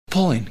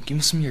Pauline, give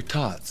me some of your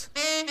tots.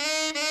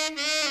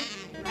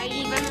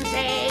 Raven's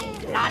egg,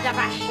 blood of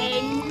a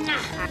hen, a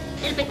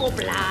little bit more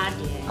blood.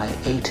 I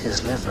ate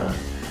his liver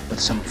with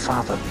some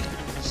fava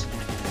beans.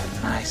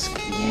 A nice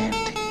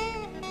Chianti.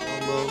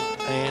 Combo,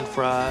 pan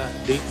fry,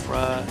 deep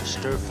fry,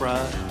 stir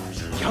fry.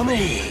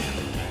 Yummy!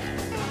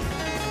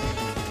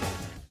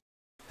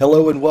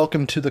 Hello and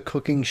welcome to the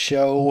cooking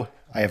show.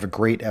 I have a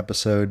great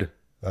episode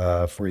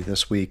for you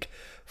this week.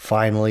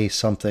 Finally,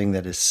 something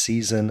that is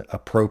season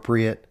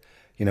appropriate.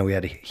 You know, we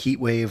had a heat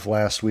wave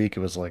last week. It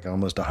was like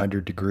almost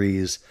 100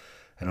 degrees,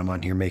 and I'm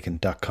on here making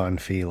duck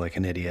confit like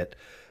an idiot.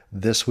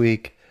 This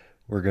week,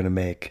 we're going to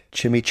make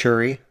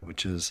chimichurri,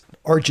 which is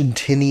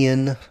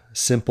Argentinian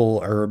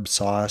simple herb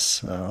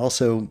sauce,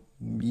 also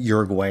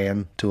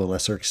Uruguayan to a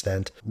lesser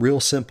extent. Real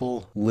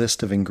simple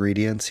list of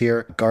ingredients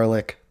here: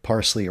 garlic,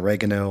 parsley,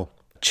 oregano,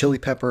 chili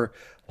pepper,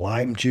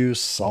 lime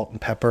juice, salt and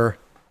pepper,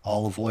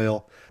 olive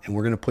oil. And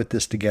we're going to put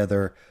this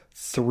together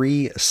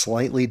 3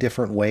 slightly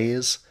different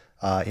ways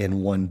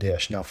in one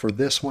dish. Now for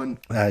this one,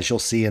 as you'll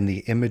see in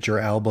the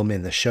imager album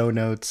in the show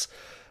notes,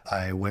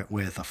 I went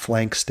with a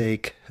flank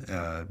steak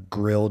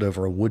grilled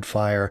over a wood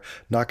fire.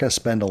 Not going to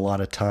spend a lot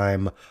of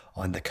time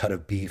on the cut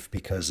of beef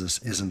because this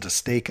isn't a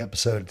steak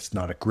episode. It's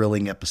not a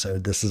grilling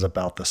episode. This is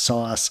about the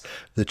sauce,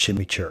 the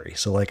chimichurri.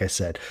 So like I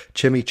said,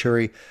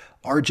 chimichurri,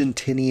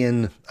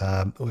 Argentinian,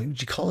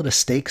 would you call it a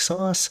steak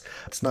sauce?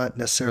 It's not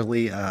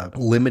necessarily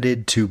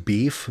limited to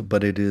beef,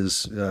 but it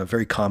is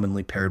very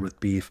commonly paired with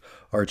beef.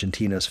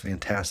 Argentina is a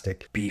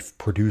fantastic beef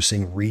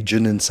producing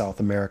region in South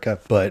America.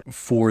 But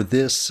for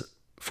this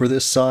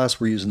sauce,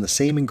 we're using the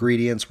same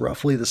ingredients,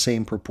 roughly the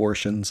same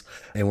proportions,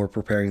 and we're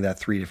preparing that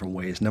 3 different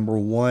ways. Number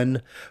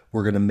 1,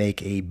 we're going to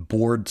make a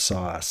board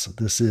sauce.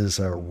 This is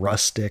a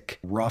rustic,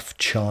 rough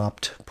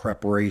chopped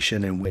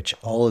preparation in which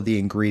all of the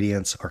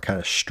ingredients are kind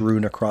of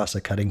strewn across a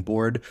cutting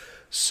board.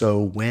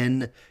 So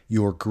when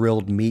your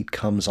grilled meat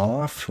comes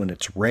off, when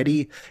it's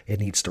ready, it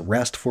needs to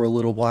rest for a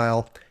little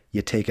while.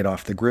 You take it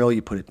off the grill,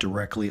 you put it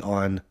directly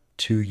on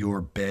to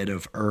your bed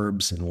of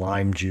herbs and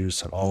lime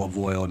juice and olive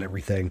oil and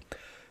everything.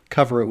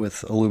 Cover it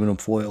with aluminum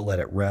foil, let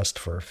it rest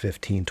for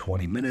 15,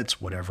 20 minutes,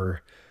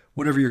 whatever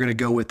you're going to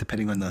go with,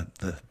 depending on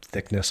the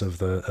thickness of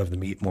the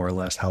meat, more or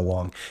less, how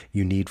long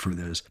you need for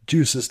those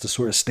juices to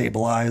sort of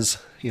stabilize,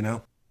 you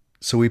know.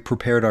 So we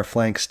prepared our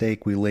flank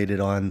steak, we laid it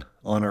on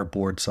our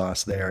board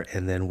sauce there,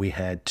 and then we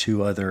had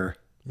 2 other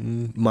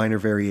minor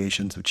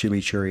variations of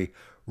chimichurri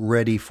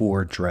ready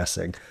for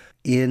dressing.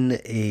 In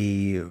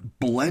a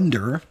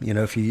blender, you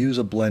know, if you use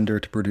a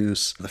blender to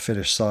produce the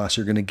finished sauce,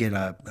 you're going to get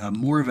a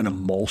more of an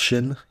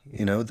emulsion.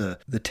 You know,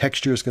 the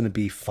texture is going to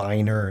be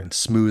finer and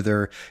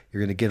smoother.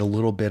 You're going to get a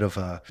little bit of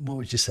a, what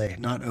would you say,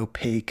 not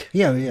opaque.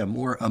 A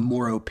more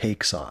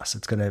opaque sauce.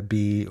 It's going to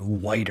be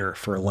whiter,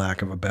 for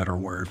lack of a better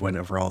word,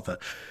 whenever all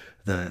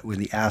when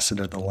the acid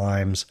of the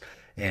limes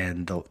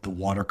and the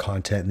water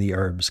content in the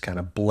herbs kind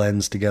of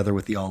blends together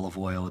with the olive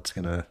oil. It's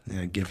going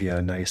to give you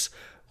a nice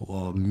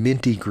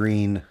minty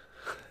green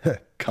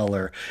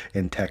color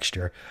and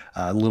texture,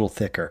 a little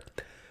thicker.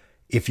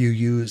 If you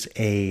use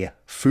a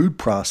food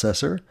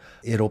processor,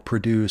 it'll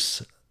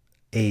produce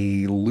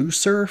a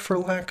looser, for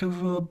lack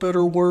of a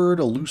better word,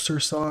 a looser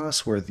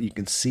sauce where you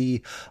can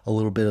see a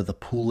little bit of the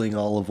pooling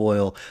olive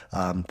oil.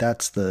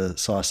 That's the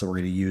sauce that we're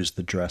going to use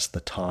to dress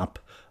the top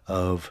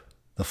of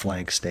the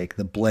flank steak.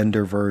 The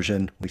blender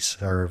version we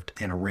served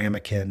in a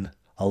ramekin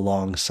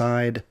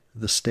alongside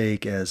the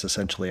steak as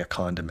essentially a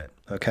condiment.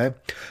 Okay,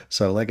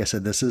 so like I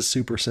said, this is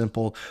super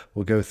simple.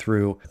 We'll go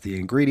through the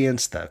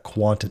ingredients, the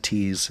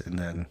quantities, and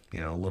then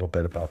a little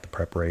bit about the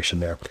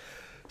preparation there.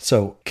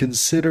 So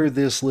consider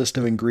this list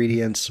of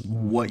ingredients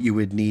what you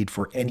would need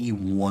for any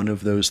one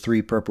of those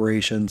 3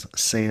 preparations,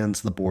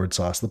 sans the board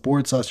sauce. The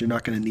board sauce, you're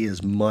not going to need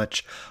as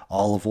much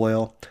olive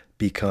oil,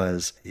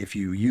 because if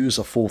you use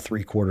a full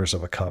 3/4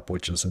 of a cup,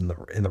 which is in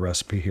the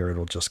recipe here,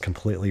 it'll just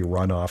completely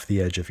run off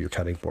the edge of your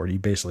cutting board. You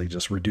basically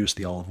just reduce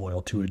the olive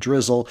oil to a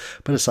drizzle,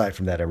 but aside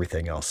from that,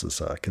 everything else is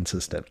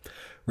consistent.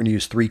 We're going to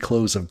use 3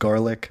 cloves of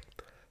garlic,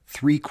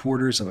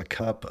 3/4 of a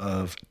cup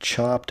of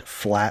chopped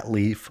flat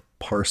leaf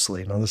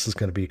parsley. Now this is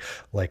going to be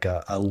like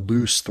a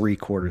loose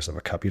 3/4 of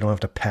a cup. You don't have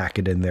to pack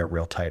it in there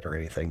real tight or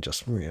anything,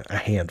 just a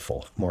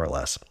handful, more or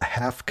less. A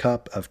 1/2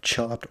 cup of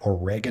chopped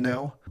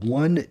oregano,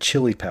 1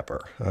 chili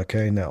pepper.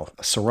 Okay, now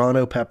a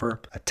serrano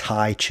pepper, a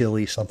Thai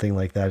chili, something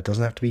like that. It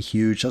doesn't have to be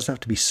huge, doesn't have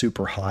to be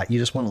super hot. You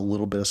just want a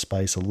little bit of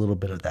spice, a little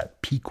bit of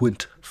that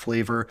piquant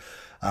flavor.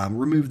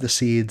 Remove the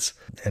seeds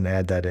and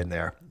add that in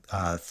there.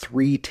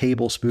 3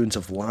 tablespoons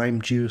of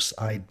lime juice,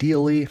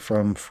 ideally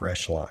from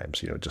fresh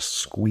limes. Just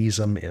squeeze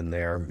them in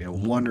there.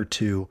 1 or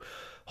 2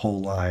 whole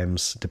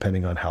limes,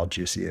 depending on how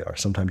juicy they are.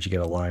 Sometimes you get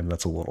a lime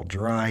that's a little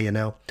dry,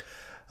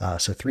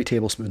 So 3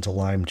 tablespoons of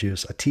lime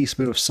juice, a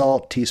teaspoon of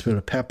salt, teaspoon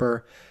of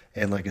pepper,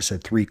 and like I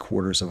said,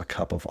 3/4 of a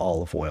cup of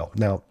olive oil.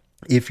 Now,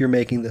 if you're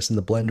making this in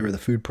the blender or the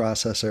food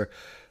processor,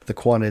 the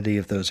quantity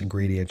of those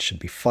ingredients should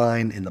be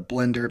fine. In the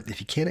blender, if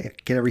you can't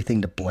get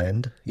everything to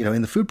blend,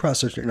 in the food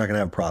processor, you're not going to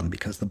have a problem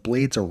because the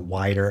blades are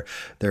wider.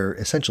 They're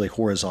essentially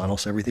horizontal,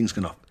 so everything's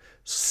going to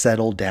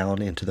settle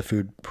down into the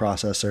food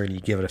processor, and you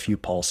give it a few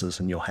pulses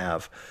and you'll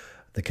have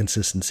the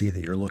consistency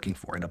that you're looking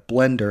for. In a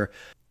blender,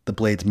 the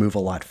blades move a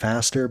lot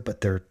faster,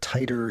 but they're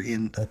tighter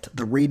in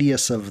the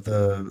radius of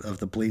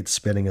the blade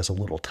spinning is a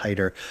little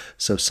tighter.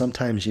 So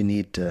sometimes you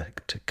need to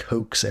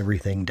coax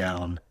everything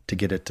down to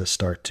get it to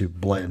start to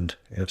blend,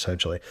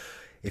 essentially.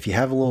 If you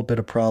have a little bit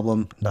of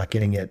problem not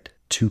getting it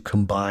to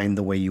combine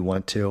the way you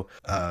want to,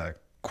 a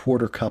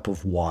quarter cup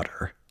of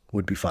water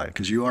would be fine,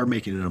 because you are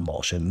making an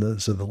emulsion.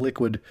 So the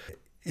liquid,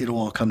 it'll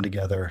all come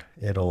together.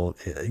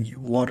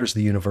 Water's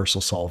the universal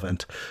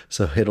solvent,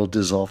 so it'll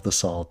dissolve the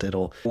salt.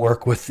 It'll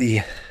work with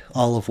the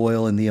olive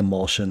oil and the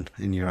emulsion,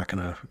 and you're not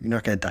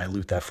gonna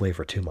dilute that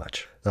flavor too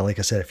much. Now, like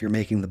I said, if you're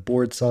making the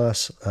board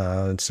sauce,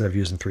 instead of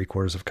using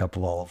 3/4 cup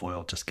of olive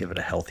oil, just give it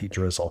a healthy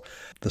drizzle.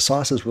 The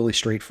sauce is really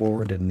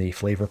straightforward in the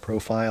flavor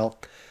profile.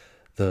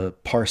 The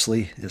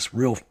parsley is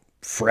real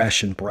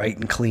fresh and bright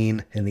and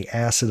clean, and the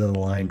acid of the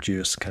lime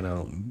juice kind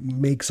of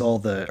makes all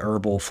the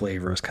herbal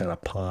flavors kind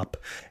of pop,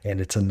 and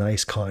it's a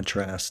nice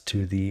contrast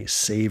to the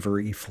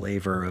savory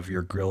flavor of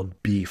your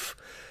grilled beef.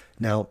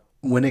 Now,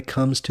 when it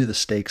comes to the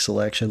steak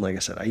selection, like I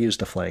said, I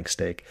used a flank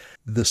steak.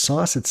 The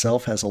sauce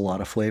itself has a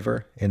lot of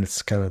flavor, and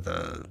it's kind of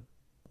the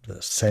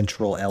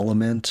central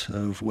element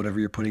of whatever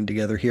you're putting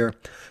together here.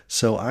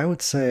 So I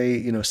would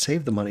say,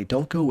 save the money.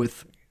 Don't go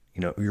with,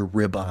 your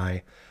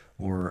ribeye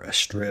or a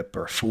strip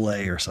or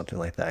fillet or something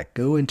like that.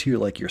 Go into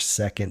your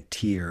second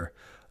tier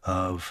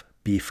of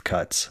beef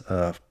cuts,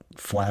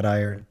 flat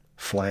iron,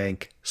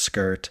 flank,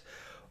 skirt,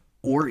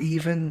 or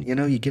even,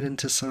 you get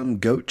into some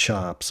goat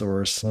chops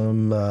or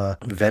some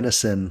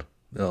venison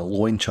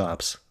loin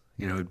chops.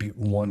 It'd be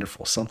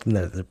wonderful. Something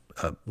that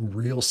a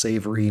real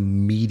savory,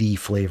 meaty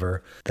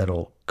flavor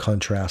that'll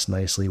contrast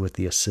nicely with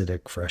the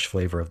acidic, fresh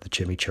flavor of the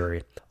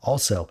chimichurri.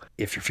 Also,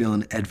 if you're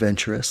feeling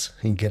adventurous,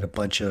 you can get a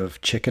bunch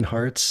of chicken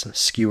hearts,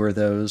 skewer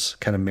those,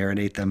 kind of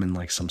marinate them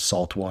in some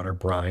saltwater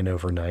brine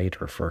overnight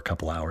or for a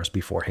couple hours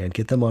beforehand.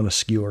 Get them on a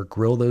skewer,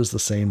 grill those the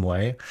same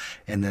way,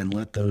 and then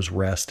let those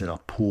rest in a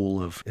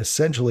pool of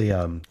essentially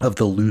of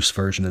the loose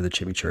version of the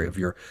chimichurri, of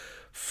your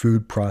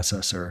food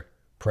processor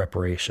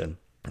preparation.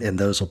 And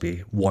those will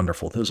be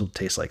wonderful. Those will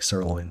taste like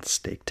sirloin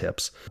steak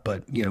tips.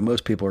 But,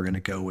 most people are going to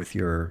go with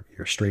your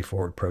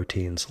straightforward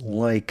proteins,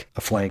 like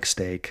a flank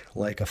steak,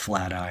 like a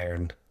flat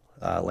iron,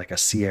 like a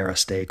Sierra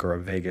steak or a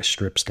Vegas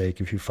strip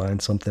steak, if you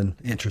find something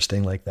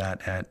interesting like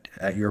that at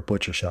your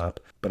butcher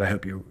shop. But I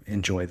hope you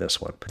enjoy this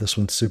one. This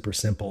one's super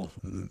simple.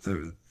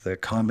 The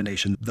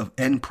combination, the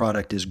end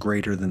product is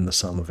greater than the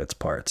sum of its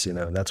parts.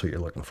 That's what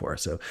you're looking for.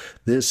 So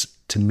this,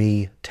 to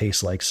me,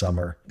 tastes like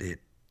summer.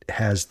 It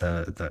has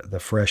the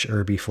fresh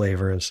herby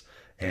flavors,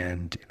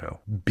 and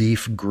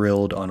beef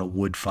grilled on a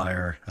wood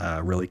fire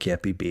really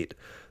can't be beat.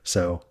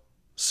 So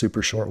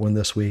super short one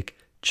this week,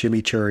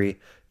 chimichurri.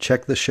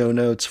 Check the show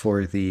notes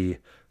for the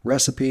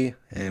recipe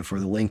and for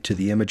the link to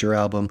the Imager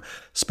album.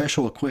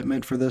 Special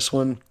equipment for this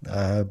one,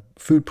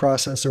 food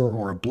processor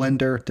or a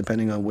blender,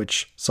 depending on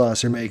which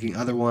sauce you're making.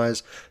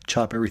 Otherwise,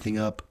 chop everything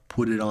up,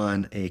 put it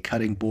on a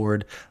cutting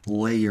board,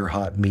 lay your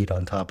hot meat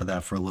on top of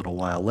that for a little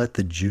while. Let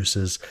the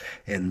juices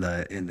and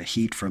the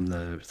heat from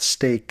the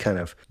steak kind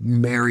of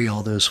marry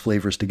all those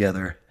flavors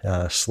together.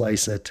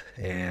 Slice it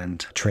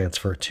and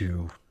transfer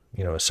to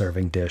a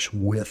serving dish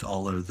with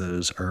all of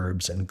those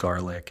herbs and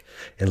garlic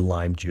and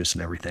lime juice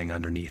and everything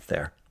underneath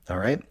there. All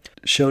right.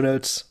 Show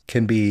notes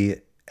can be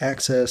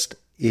accessed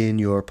in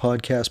your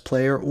podcast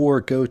player, or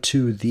go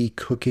to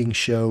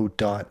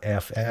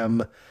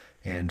thecookingshow.fm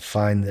and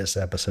find this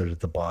episode at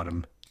the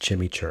bottom,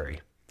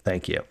 Chimichurri.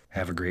 Thank you.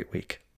 Have a great week.